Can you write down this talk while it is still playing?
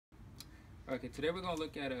Okay, today we're going to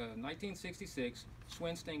look at a 1966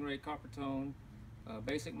 Schwinn Stingray Coppertone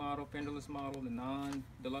basic model, Fenderless model, the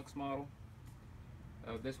non-deluxe model.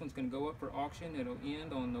 This one's going to go up for auction. It'll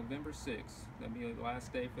end on November 6th. That'll be the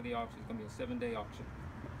last day for the auction. It's going to be a 7-day auction.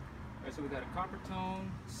 Alright, so we got a Coppertone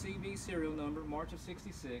CV serial number, March of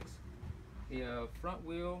 '66. The front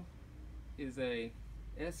wheel is a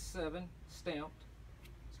S7 stamped.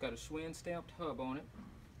 It's got a Schwinn stamped hub on it.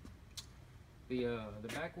 The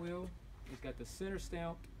back wheel, it's got the center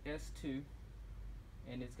stamped S2,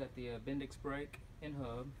 and it's got the Bendix brake and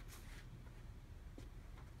hub.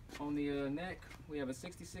 On the neck, we have a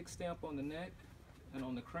 66 stamp on the neck, and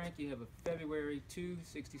on the crank you have a February 2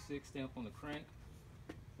 66 stamp on the crank.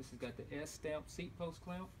 This has got the S stamp seat post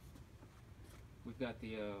clamp. We've got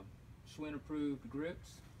the Schwinn approved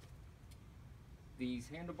grips. These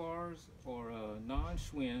handlebars are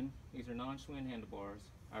non-Schwinn. These are non-Schwinn handlebars.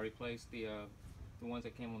 I replaced the ones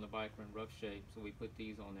that came on the bike were in rough shape, so we put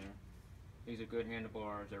these on there. These are good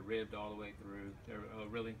handlebars. They're ribbed all the way through. They're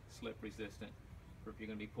really slip resistant for if you're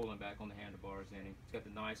going to be pulling back on the handlebars any. It's got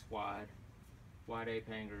the nice wide ape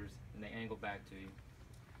hangers, and they angle back to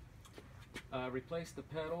you. Replaced the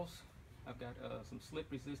pedals. I've got some slip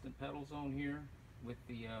resistant pedals on here with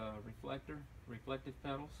the reflective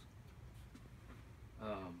pedals.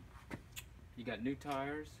 You got new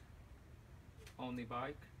tires on the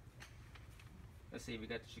bike. Let's see, we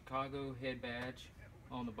got the Chicago head badge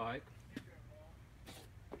on the bike.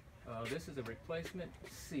 This is a replacement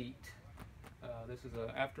seat. This is an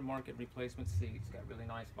aftermarket replacement seat. It's got really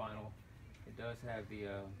nice vinyl. It does have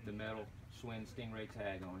the metal Schwinn Stingray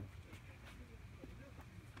tag on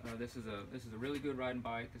it. This is a really good riding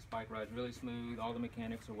bike. This bike rides really smooth. All the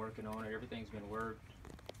mechanics are working on it. Everything's been worked,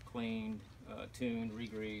 cleaned, tuned,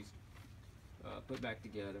 re-greased, put back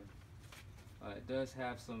together. It does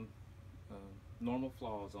have some normal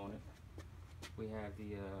flaws on it. We have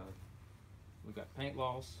we've got paint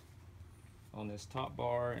loss on this top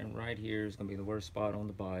bar, and right here is going to be the worst spot on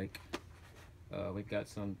the bike. We've got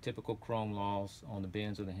some typical chrome loss on the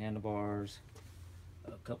bends of the handlebars,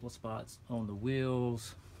 a couple of spots on the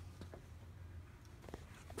wheels.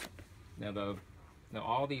 Now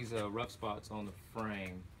all these rough spots on the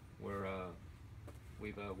frame were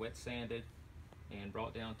we've wet sanded and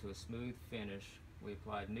brought down to a smooth finish. We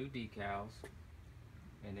applied new decals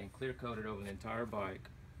and then clear coated over the entire bike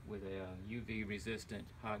with a UV resistant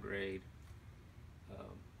high grade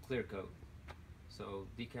clear coat. So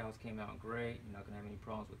decals came out great. You're not going to have any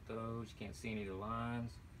problems with those. You can't see any of the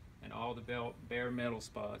lines, and all the bare metal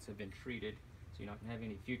spots have been treated, so you're not going to have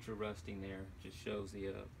any future rusting there. It just shows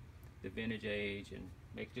the vintage age and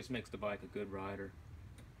just makes the bike a good rider,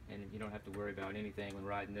 and you don't have to worry about anything when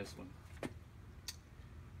riding this one.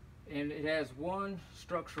 And it has one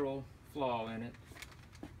structural flaw in it.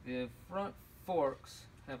 The front forks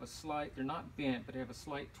have a slight, they're not bent, but they have a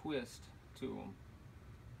slight twist to them.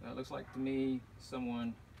 It looks like to me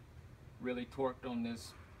someone really torqued on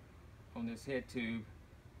this head tube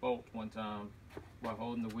bolt one time while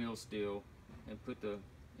holding the wheel still and put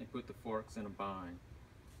the forks in a bind.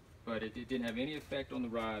 But it didn't have any effect on the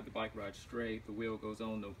ride. The bike rides straight, the wheel goes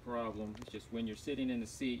on no problem. It's just when you're sitting in the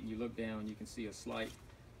seat and you look down, you can see a slight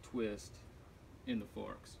twist in the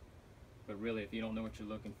forks. But really, if you don't know what you're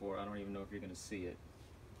looking for, I don't even know if you're going to see it.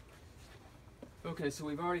 Okay, so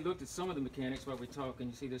we've already looked at some of the mechanics while we're talking.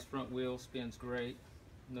 You see this front wheel spins great.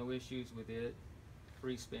 No issues with it.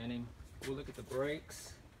 Free spinning. We'll look at the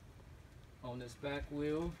brakes on this back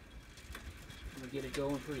wheel. We'll get it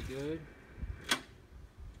going pretty good.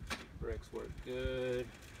 Brakes work good.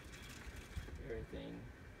 Everything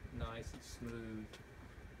nice and smooth.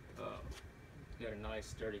 Got a nice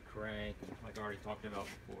sturdy crank, and like I already talked about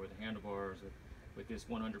before, the handlebars with this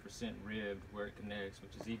 100% ribbed where it connects,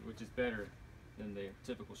 which is better than the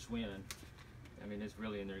typical Schwinn. I mean, it's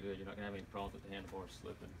really in there good. You're not gonna have any problems with the handlebars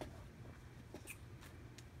slipping.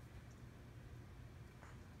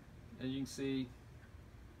 As you can see,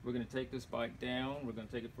 we're gonna take this bike down. We're gonna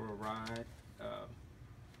take it for a ride.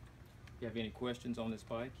 If you have any questions on this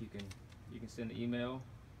bike, you can send an email,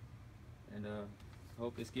 and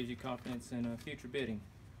hope this gives you confidence in future bidding.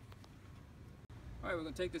 Alright, we're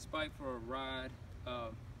going to take this bike for a ride.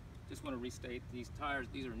 Just want to restate, these tires,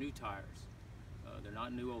 these are new tires. They're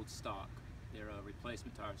not new old stock. They're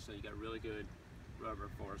replacement tires, so you got really good rubber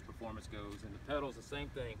for as performance goes. And the pedals, the same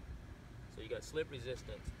thing. So you got slip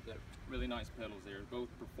resistance, you got really nice pedals there. Both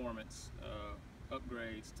performance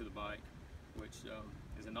upgrades to the bike, which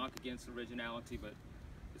is a knock against originality, but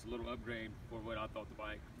it's a little upgrade for what I thought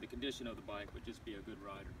the condition of the bike would just be a good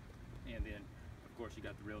rider. And then, of course, you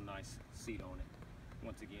got the real nice seat on it.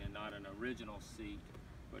 Once again, not an original seat,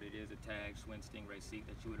 but it is a tagged Schwinn Stingray seat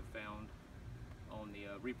that you would have found on the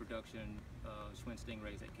reproduction Schwinn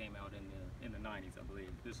Stingrays that came out in the 90s, I believe.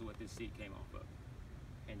 This is what this seat came off of.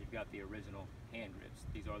 And you've got the original hand grips.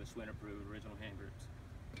 These are the Schwinn approved original hand grips.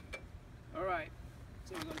 Alright,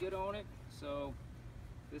 so we're going to get on it. So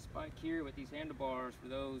this bike here with these handlebars, for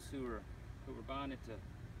those who are buying it to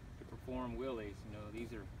perform wheelies, you know,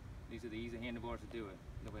 these are the easy handlebars to do it,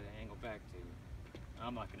 the way they angle back to you.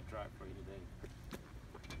 I'm not going to try it for you today,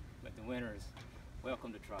 but the winner is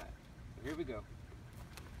welcome to try it. So here we go.